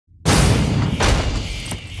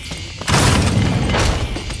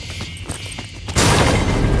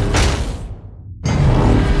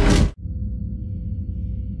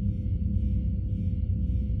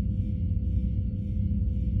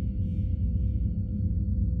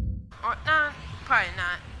Or nah, probably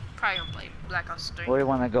not. Probably gonna play Black Ops 3. Where do you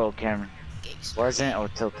want to go, Cameron? Games. Warzone or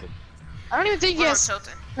Tilted? I don't even think he We're on has.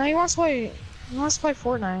 Tilted. No, he wants to play. He wants to play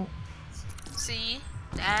Fortnite. See,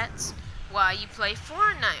 that's why you play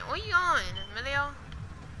Fortnite. What you on, Emilio?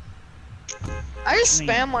 I just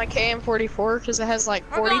spam my KM44 because it has like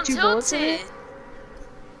We're going 42 bullets in it. Tilted.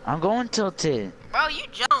 I'm going Tilted. Bro, you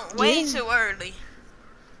jumped way too early.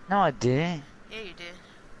 No, I didn't. Yeah, you did.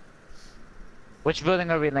 Which building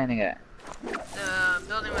are we landing at? The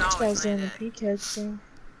building we This always guy's doing land the at. peakhead thing.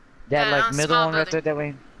 That Yeah, like middle small one right there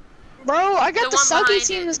building. that way. Bro, I got The the one sucky behind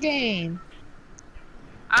team it. this game.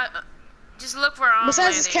 Just look where I'm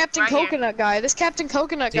Besides this landing, Captain right here. Coconut guy. This Captain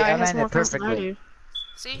Coconut See, guy I has more landed kills than I perfectly. do.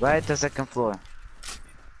 See? Right at the second floor.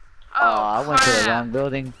 Oh, I went to the crap. wrong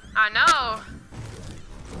building. I know.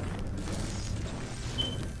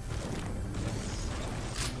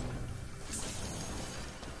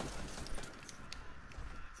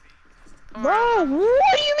 Bro,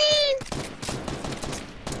 what do you mean?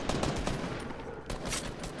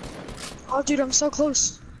 Oh, dude, I'm so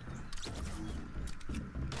close.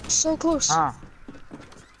 So close. Ah,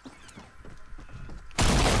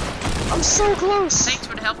 I'm so close. Thanks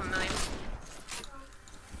for the help, Emilio.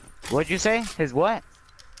 what'd you say? His what?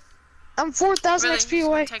 I'm 4,000 Really? XP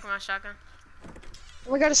away. Take my shotgun.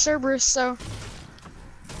 We got a Cerberus, so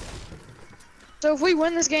if we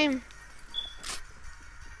win this game,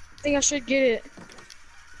 I think I should get it.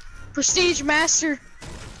 Prestige Master.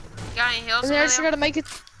 Got any heals, And then I just Emilio?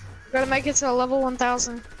 gotta make it to a level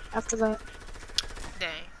 1,000 after that. Dang.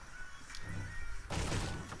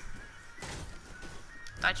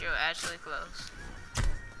 Thought you were actually close.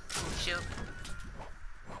 Shoot.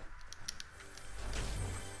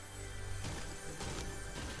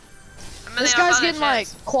 Emilio, This I guy's found getting that like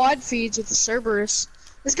chest. quad feeds with the Cerberus.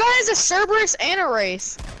 This guy has a Cerberus and a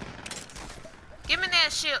Wraith. Give me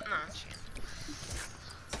that shield. No, shit.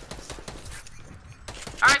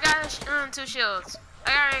 Alright, guys, 2 shields.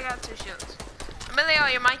 I already got 2 shields. Emilio,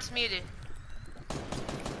 your mic's muted.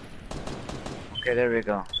 Okay, there we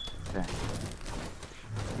go. Okay.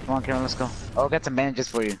 Come on, Cameron, let's go. Oh, I got some bandages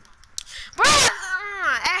for you. Bro,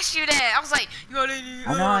 I asked you that. I was like, you got any?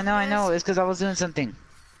 I know. It's because I was doing something.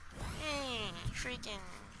 Freaking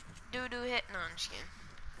doo-doo hit. No, I'm just kidding.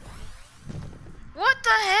 What the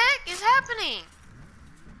heck is happening?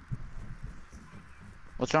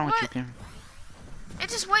 What's wrong with you, What? Cameron? It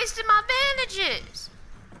just wasted my bandages.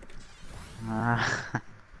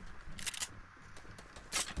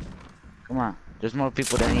 Come on. There's more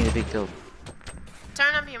people that need to be killed.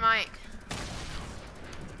 Turn up your mic.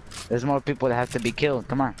 There's more people that have to be killed.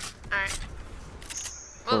 Come on. Alright.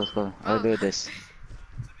 Let's go. I'll do this.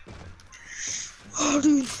 Oh,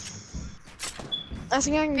 dude. I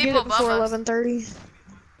think I can get People it before above us. 11:30.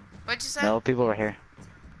 What'd you say? No, people are here.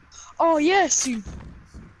 Oh yes, dude.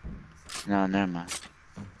 No, never mind.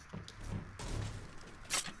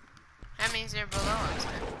 That means they're below us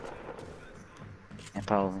then. Yeah,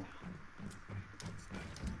 probably.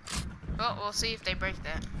 Well, we'll see if they break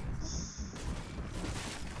that.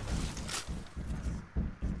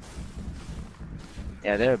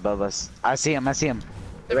 Yeah, they're above us. I see him.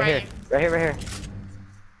 They're Right here.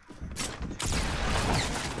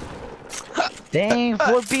 Dang,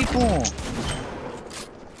 4 people.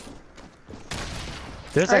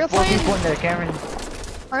 There's Are like you 4 playing- people in there, Cameron.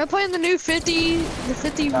 Are you playing the new 50? The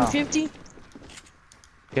 50 No. 50?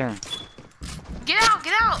 Cameron. Get out!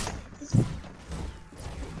 Get out!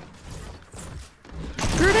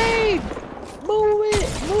 Grenade! Move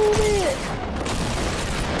it! Move it!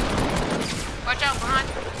 Watch out behind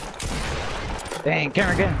you. Dang,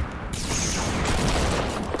 Cameron, get him.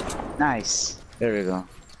 Nice. There we go.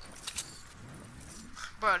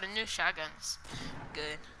 Bro, the new shotgun's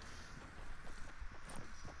good.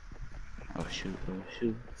 Oh shoot,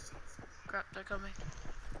 Crap, they're coming.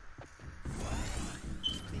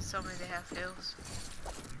 Please tell me they have heals.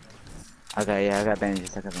 Okay, yeah, I got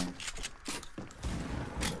bandages.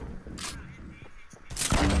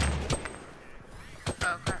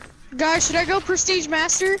 Oh crap. Guys, should I go Prestige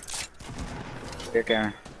Master? Here,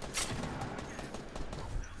 Cameron.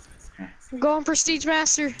 I'm going Prestige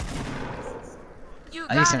Master. You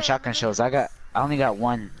I need got some it, shotgun man. shells. I only got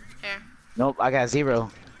 1. Here. Nope, I got 0.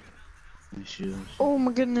 Shoot. Oh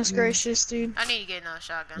my goodness gracious, dude. I need to get another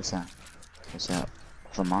shotgun. What's that?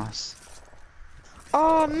 Famas?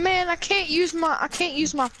 Oh man, I can't use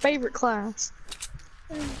my favorite class.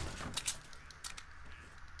 There's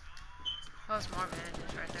more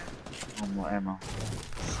bandages right there. 1 more ammo.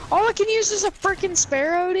 All I can use is a freaking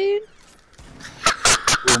sparrow, dude.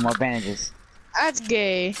 2 more bandages. That's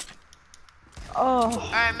gay. Oh.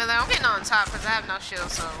 Alright, Miller, I'm getting on top because I have no shield,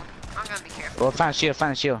 so I'm gonna be careful. Well, find a shield,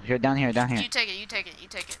 find a shield. Here, down here, down here. You take it, you take it, you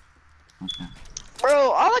take it. Okay.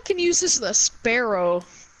 Bro, all I can use is the sparrow.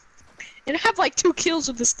 And I have like 2 kills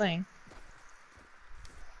with this thing.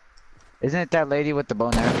 Isn't it that lady with the bow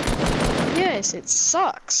and arrow? Yes, it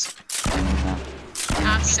sucks. No.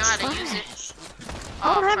 Now if you know how to use it.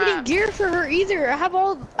 I don't Oh, have any crap. gear for her either. I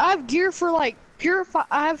have gear for like purify.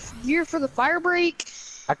 I have gear for the fire break.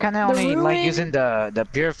 I kind of The only like ruin. using the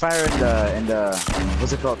purifier and the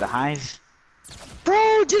what's it called, the hive.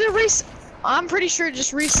 Bro, did it reset? I'm pretty sure it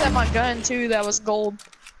just reset my gun too. That was gold.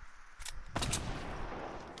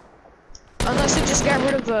 Unless it just got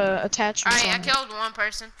rid of the attachments. Alright, I on it. killed one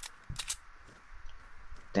person.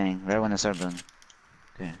 Dang, right when I started building.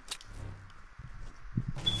 Okay.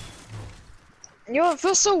 Yo, it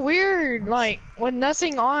feels so weird, like with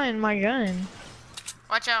nothing on my gun.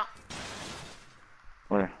 Watch out.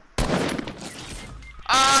 Where? Oh,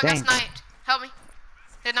 I got Dang. sniped. Help me.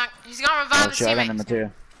 He's gonna revive Oh his shit, I got the teammates.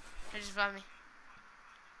 material. He just revived me.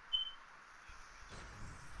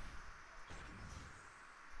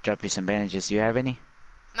 Drop you some bandages. Do you have any?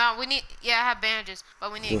 No, we need. Yeah, I have bandages,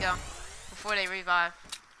 but we need to go before they revive.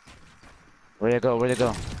 Where'd it go? Where'd it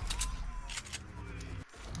go?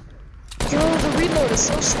 Yo, the reload is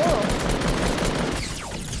so slow.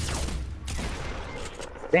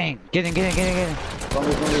 Dang, get in, get in, get in, get in. Go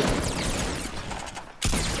move.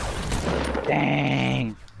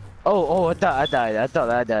 Dang. Oh, I thought I died. I thought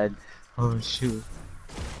I died. Oh shoot.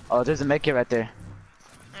 Oh, there's a medkit right there.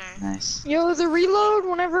 Alright. Nice. Yo, the reload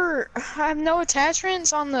whenever I have no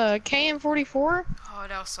attachments on the KM44. Oh,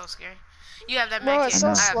 that was so scary. You have that Bro, med it's kit. so I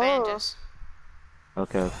have slow. bandages.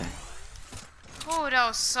 Okay. Oh, that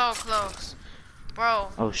was so close. Bro,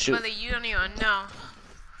 Oh shoot. Billy, you don't even know.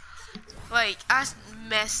 Like, I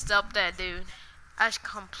messed up that dude. I just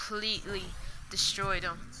completely destroyed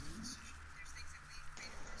him.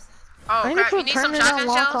 Oh, I need to crap, you put need some permanent shotgun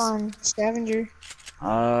unlock shells? on scavenger.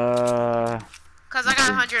 Cause I got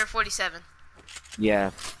 147. Yeah.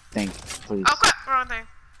 Please. Oh crap, wrong thing.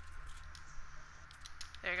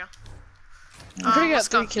 There you go. I pretty got Let's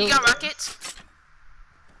go. 3 kills. You got rockets?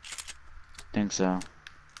 Think so.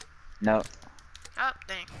 No. Oh,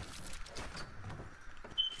 dang.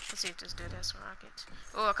 Let's see if this dude has some rockets.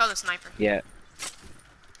 Oh, I call it sniper. Yeah.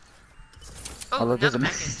 Oh, look, there's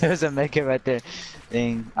another a medkit. there's a medkit right there.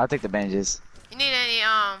 Dang. I'll take the bandages. You need any,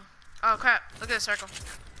 oh crap, look at the circle.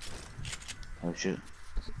 Oh shoot.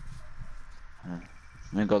 Let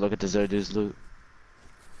me go look at the Zerdu's loot.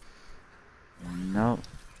 Nope.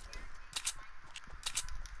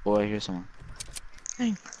 Boy, here's someone.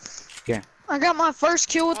 Dang. Here, I got my first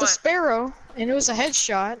kill with the What? sparrow, and it was a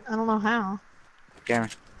headshot. I don't know how.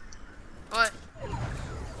 Cameron. What?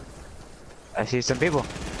 I see some people.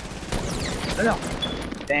 No.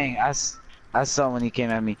 Dang, I saw when he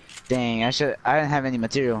came at me. Dang, I didn't have any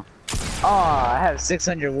material. Oh, I have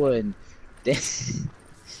 600 wood.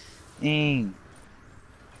 Dang.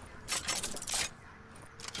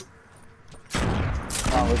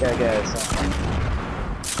 Oh, we gotta get it.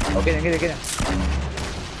 Oh, get him.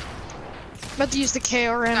 About to use the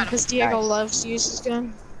KRM because Diego Nice. loves to use his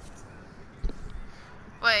gun.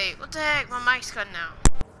 Wait, what the heck? My mic's cutting out.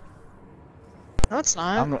 No, it's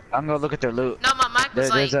not. I'm gonna look at their loot. No, my mic was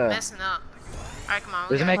There's like a- messing up. Alright, come on.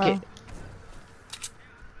 we There's a got it. medkit.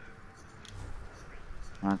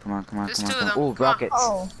 Come on. There's 2 of them. Ooh, Come on. rockets.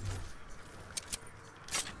 Oh.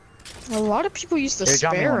 A lot of people use the Here,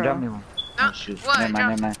 drop sparrow. me one. No, Oh shoot. what?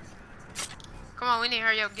 Never mind. Come on, we need to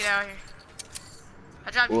hurry up, get out of here.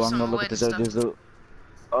 I dropped Ooh, you I'm some gonna look wood at and this stuff. dude's loot.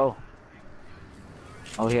 Oh.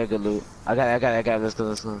 Oh, he had good loot. I got it. Let's go.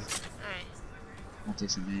 Alright. I'll take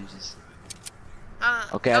some bandages.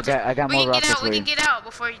 Okay, I got we more can get rockets out. for We you. can get out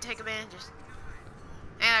before you take advantages.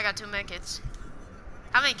 And I got 2 medkits.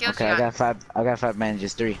 How many kills Okay, you I got 5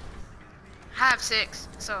 bandages. 3. I have 6.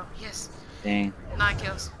 So yes, Dang. 9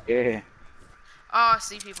 kills. Yeah. Oh, I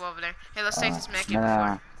see people over there. Hey, let's take this medkit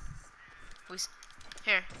Nah. before.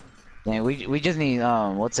 Here. Dang, we just need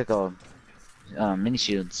what's it called? Mini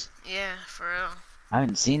shields. Yeah, for real. I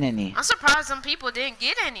haven't seen any. I'm surprised some people didn't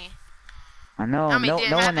get any. I know. I mean, no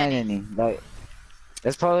didn't one have had any. any. Like,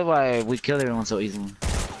 that's probably why we killed everyone so easily.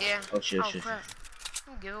 Yeah. Oh shit. Crap.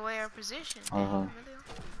 We'll give away our position. Uh-huh. Really?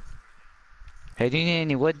 Hey, do you need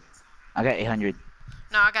any wood? I got 800.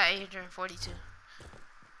 No, I got 842.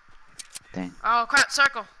 Dang. Oh crap!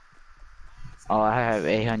 Circle. Oh, I have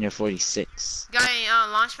 846. Got any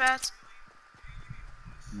launch pads?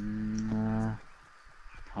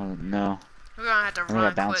 Oh no. We're gonna have to I only run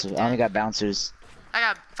got bouncers. quick. I only then. got bouncers. I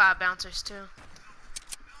got 5 bouncers too.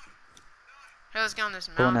 Hey, let's go on this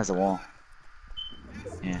Who one mountain. has a wall?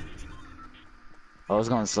 Yeah. Oh, it's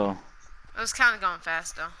going slow. was kind of going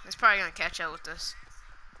fast though. It's probably gonna catch up with us.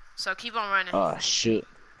 So keep on running. Oh shoot.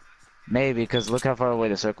 Maybe, cause look how far away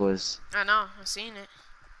the circle is. I know. I've seen it.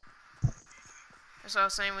 That's what I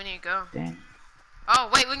was saying. We need to go. Dang. Oh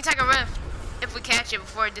wait, we can take a rift if we catch it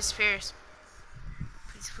before it disappears.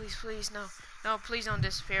 Please, please, please, no, no, please don't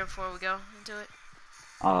disappear before we go into it.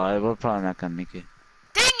 Oh, we're probably not gonna make it.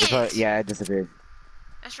 Dang it! Yeah, it disappeared.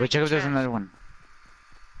 That's Wait, check if there's trash. another one.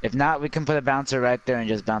 If not, we can put a bouncer right there and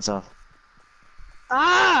just bounce off.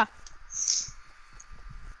 Ah!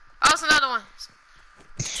 Oh, it's another one.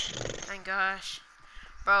 Thank gosh.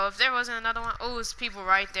 Bro, if there wasn't another one. Oh, it's people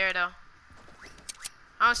right there, though.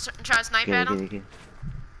 I was trying to snipe at them. Get it.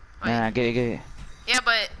 Nah, get it. Yeah,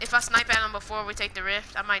 but if I snipe at them before we take the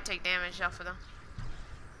rift, I might take damage off of them.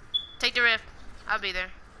 Take the rift. I'll be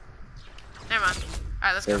there. Never mind.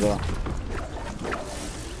 Alright, let's There go. we go.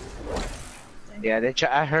 Yeah,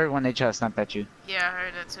 I heard when they try to snipe at you. Yeah, I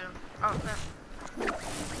heard that too. Oh, crap.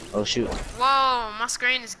 Oh shoot. Whoa, my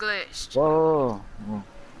screen is glitched. Whoa.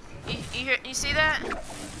 You see that?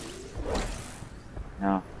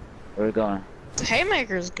 No. Where we going? The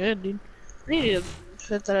haymaker is good, dude. I need to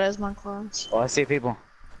fit that as my class. Oh, I see people.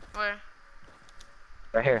 Where?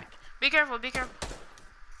 Right here. Be careful, be careful.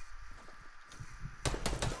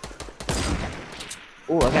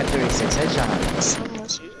 Ooh, I got 36 headshot.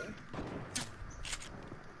 Someone's using.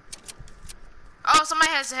 Oh,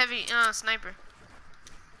 somebody has a heavy sniper.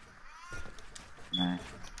 Nah.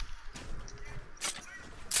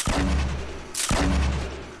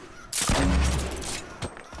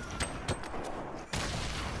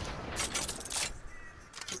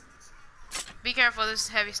 Be careful, there's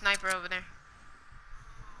a heavy sniper over there.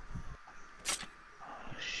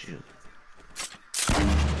 Oh, shoot.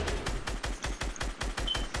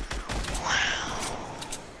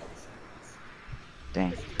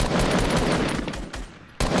 Dang.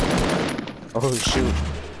 Oh shoot.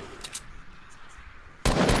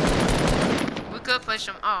 We could push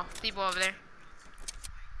them. Oh, people over there.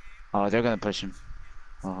 Oh, they're gonna push him.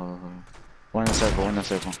 Oh. One in the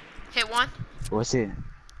circle. Hit one. What's it?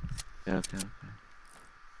 Okay.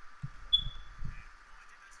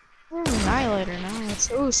 Annihilator, nice.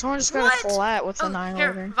 Ooh, someone just got What? a flat with Oh,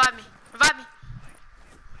 Annihilator. here, revive me. Revive me.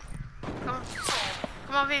 Come on.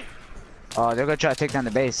 Come over here. Oh, they're gonna try to take down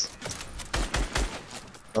the base.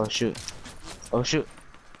 Oh shoot. Oh shoot.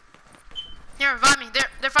 Here, revive me.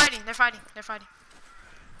 They're fighting. They're fighting. They're fighting.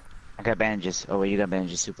 I got bandages. Oh wait, you got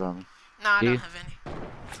bandages too, probably. No, I Do don't you? have any.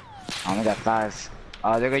 I only got 5.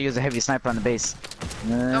 Oh, they're gonna use a heavy sniper on the base.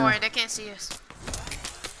 Don't worry, they can't see us.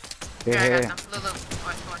 Here, I got them. Look.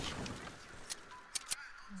 Watch.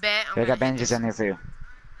 Bet. I got bandages down there for you.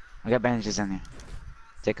 I got bandages down there.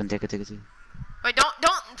 Take them. Wait, don't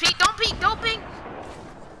peek. Don't peek.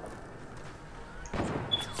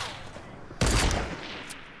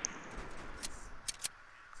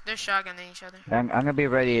 They're shotgunning each other. I'm gonna be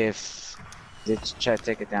ready if they try to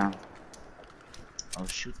take it down. Oh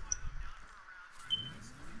shoot.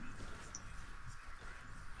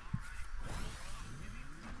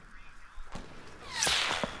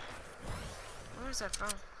 Where's that from?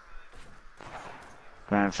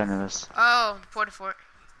 Right in front of us. Oh, Porta Fort.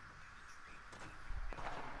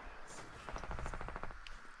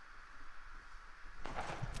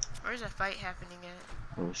 Where's that fight happening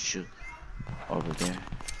at? Oh shoot. Over there.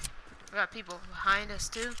 We got people behind us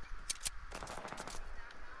too.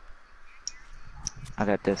 I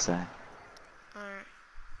got this side. Alright.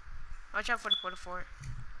 Watch out for the Porta Fort.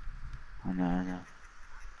 I know.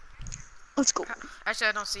 Let's go. Actually,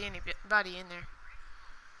 I don't see anybody in there.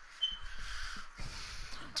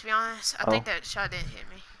 To be honest, I think that shot didn't hit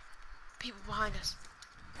me. People behind us.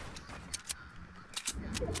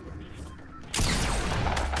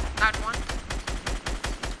 Knocked one.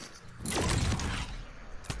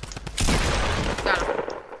 Got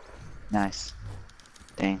him. Nice.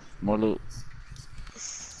 Dang, more loot.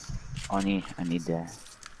 I need that.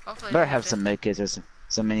 Hopefully Better we have to- some medkits or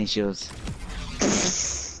some mini shields.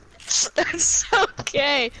 That's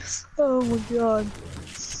okay. Oh my god.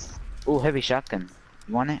 Ooh, heavy shotgun.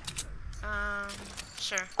 You want it?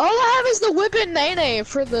 Sure. All I have is the whip and nene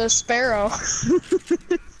for the sparrow.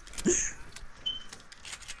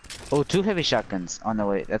 Oh, 2 heavy shotguns. Oh no,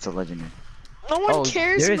 wait, that's a legendary. No one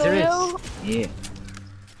cares, there Mario. is. Yeah.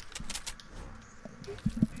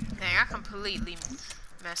 Dang, I completely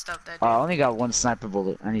messed up that Oh, I dude. only got 1 sniper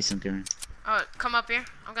bullet. I need something. Oh, come up here.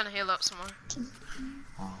 I'm gonna heal up some more.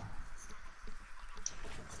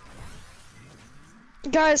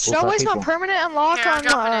 Guys, should I What's up, waste my people? permanent unlock Here, I'm on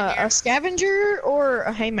dropping in here. a scavenger or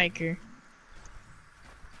a haymaker?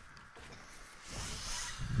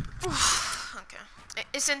 Okay.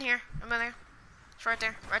 It's in here, Amelia. It's right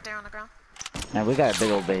there on the ground. Man, we got a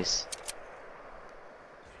big old base.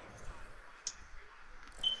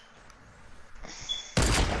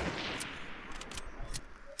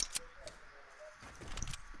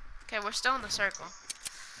 Okay, we're still in the circle.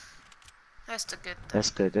 That's the good thing.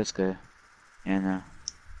 That's good. That's good. And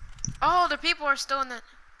Oh, the people are still in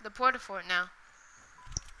the porta fort now.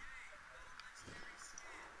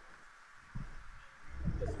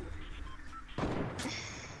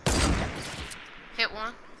 Hit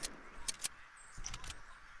one.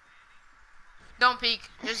 Don't peek.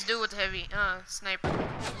 Just do with the heavy sniper.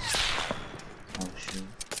 oh shoot,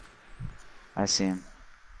 I see him.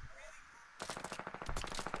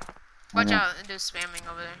 Watch know. out and do spamming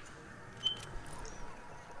over there.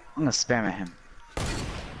 I'm gonna spam at him.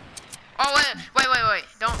 Oh wait.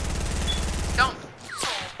 Don't.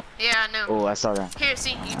 Yeah, I know. Oh, I saw that. Here,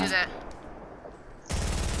 see, you do that.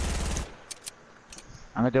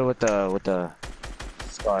 I'm gonna do it with the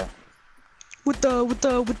scar. With the ooh ooh ooh ooh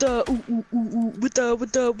with the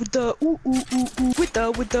ooh ooh ooh ooh with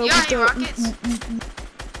the You got any rockets?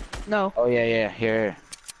 No. Oh yeah, here.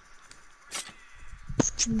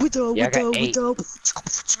 With the Yeah, I got 8.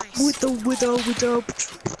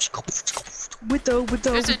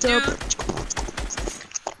 There's a dude.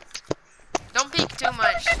 Don't peek too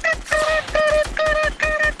much.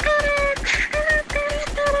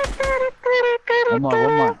 One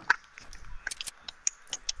more.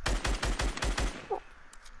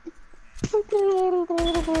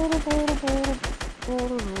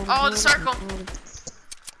 Oh, the circle.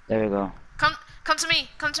 There we go. Come to me.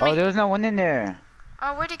 Oh, there was no one in there.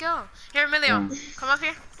 Oh, where'd he go? Here, Emilio, come up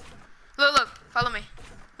here. Look, follow me.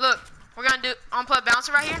 Look, we're gonna put a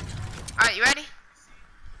bouncer right here. All right, you ready?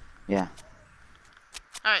 Yeah.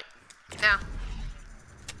 All right, now.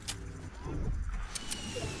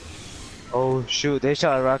 Oh shoot, they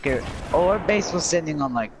shot a rocket. Oh, our base was sitting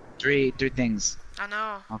on like three things. I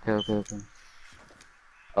know. Okay.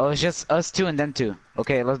 Oh, it's just us 2 and them 2.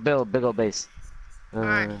 Okay, let's build a big old base.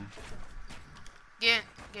 Alright. Get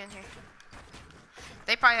in here.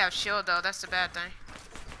 They probably have shield though. That's the bad thing.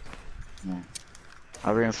 Yeah.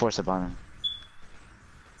 I'll reinforce upon them.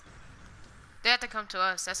 They have to come to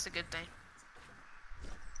us. That's the good thing.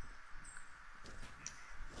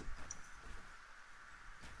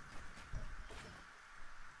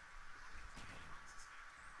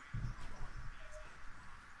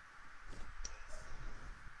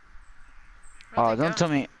 Oh, don't tell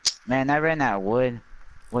me. Man, I ran out of wood.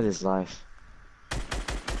 What is life?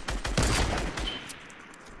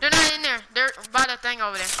 They're not in there. They're by the thing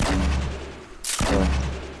over there.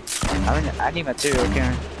 I need material,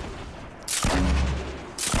 Karen.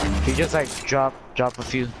 Can you just like drop a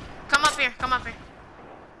few? Come up here.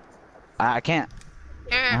 I can't.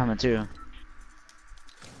 I don't have Here. material.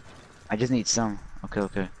 I just need some.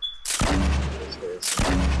 Okay.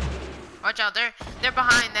 Watch out. They're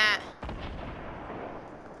behind that.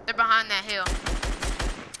 They're behind that hill.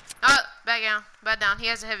 Oh, back down. He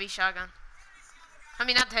has a heavy shotgun. I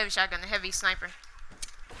mean, not the heavy shotgun, the heavy sniper.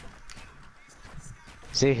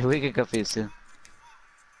 See, we get confused too.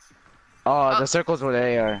 Oh, the circle's where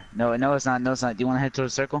they are. No, it's not. Do you want to head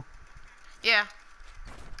towards the circle? Yeah.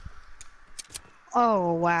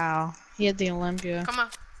 Oh wow, he had the Olympia. Come on.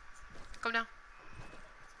 Come down.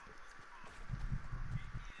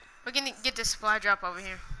 We're gonna get this supply drop over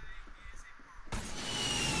here.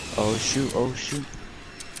 Oh shoot.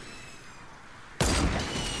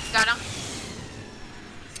 Got him.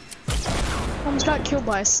 Almost got killed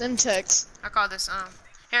by a Syntex. I call this,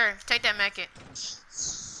 here, take that medkit.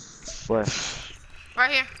 What?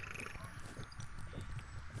 Right here.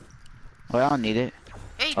 Well, I don't need it.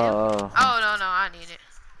 Yeah, you do. Oh. Oh, no, I need it.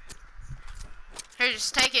 Here,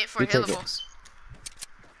 just take it for You take it. healables.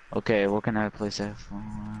 Okay, what can I place that for?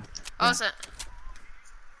 Oh, it's a,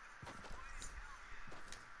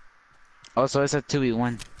 Oh, so it's a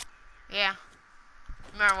 2v1. yeah.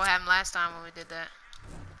 Remember what happened last time when we did that?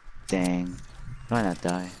 Dang. Why not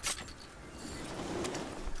die?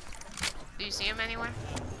 Do you see him anywhere?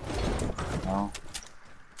 No.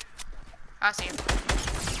 I see him.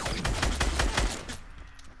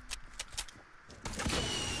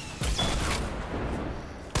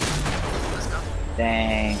 Let's go.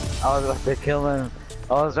 Dang. I was about to kill him.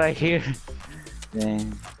 I was right here.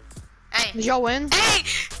 Dang. Hey. Did y'all win? Hey!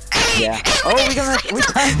 Yeah. Oh, we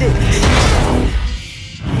timed it.